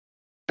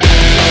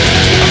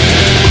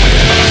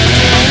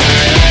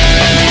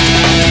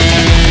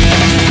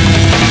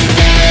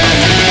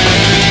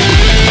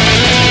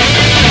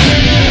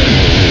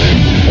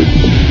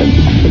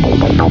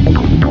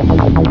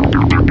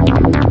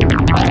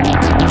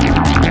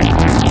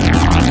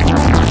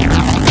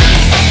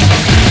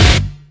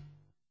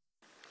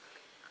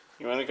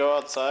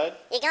outside?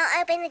 You gonna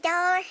open the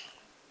door?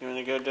 You want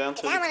to go down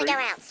to the I wanna creek? go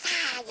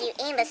outside, you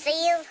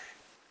imbecile.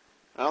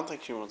 I don't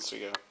think she wants to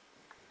go.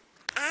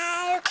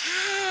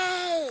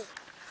 Okay.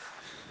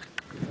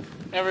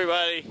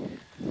 Everybody,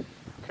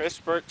 Chris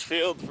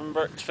Birchfield from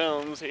Birch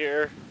Films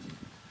here.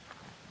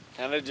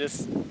 Kinda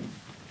just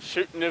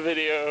shooting a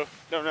video,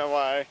 don't know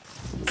why.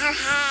 Oh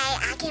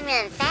hey, I can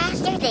run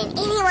faster than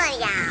any one of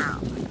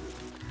y'all.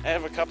 I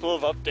have a couple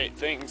of update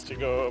things to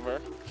go over.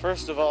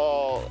 First of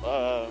all,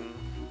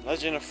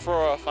 Legend of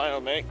Fora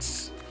Final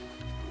Mix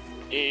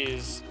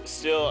is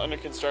still under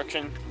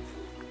construction.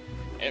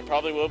 It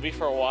probably will be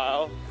for a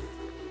while,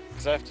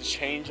 because I have to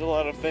change a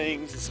lot of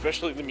things,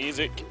 especially the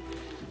music,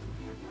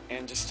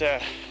 and just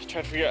try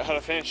to figure out how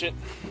to finish it.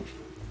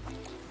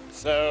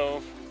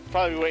 So,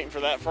 probably be waiting for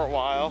that for a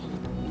while.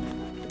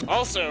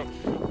 Also,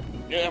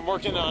 yeah, I'm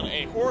working on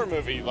a horror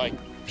movie, like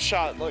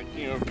shot like,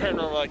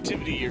 Paranormal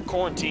Activity or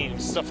Quarantine,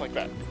 stuff like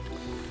that.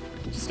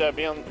 Just don't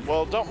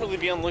really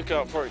be on the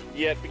lookout for it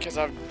yet, because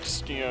I've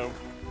just,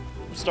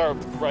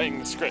 started writing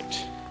the script.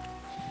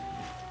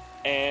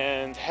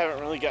 And haven't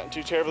really gotten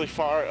too terribly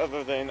far,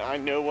 other than I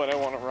know what I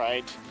want to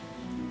write.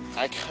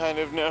 I kind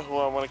of know who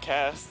I want to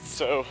cast,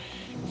 so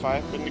if I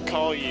happen to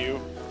call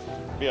you,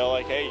 be all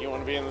like, hey, you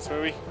want to be in this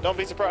movie? Don't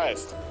be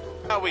surprised.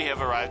 Now we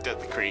have arrived at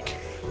the creek.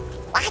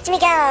 Watch me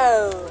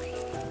go.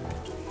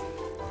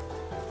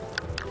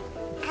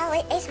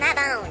 Oh, it's my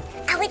bone.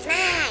 Oh, it's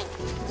mine.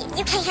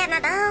 You can't have my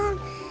bone.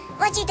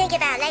 What you think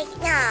about Lacey?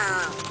 No.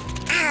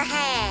 Oh,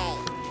 hey.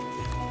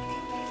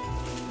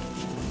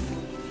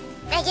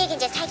 Now you can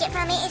just take it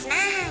from me. It's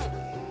mine.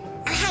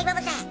 Oh, hey, what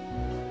was that?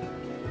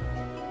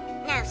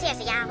 No,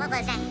 seriously, y'all, what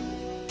was that?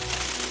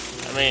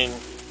 I mean,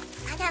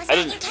 I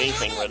didn't do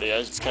anything with it.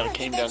 I just kind of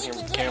came down here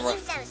with the camera.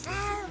 It's so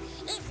slow.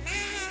 It's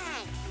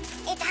mine.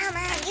 It's all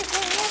mine. You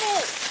can't have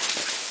it.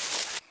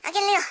 I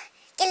get a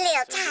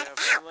little tired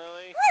out.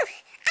 Woo!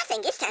 I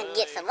think it's time to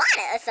get some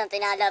water or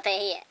something all up in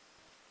here.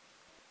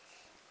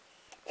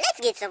 Let's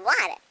get some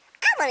water.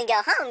 I want to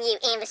go home, you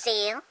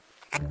imbecile.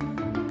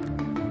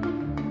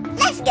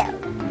 Let's go.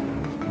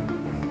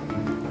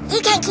 You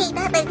can't keep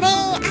up with me.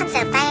 I'm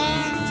so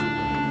fast.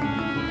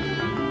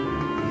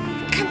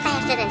 I'm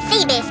faster than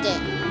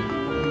Seabiscuit.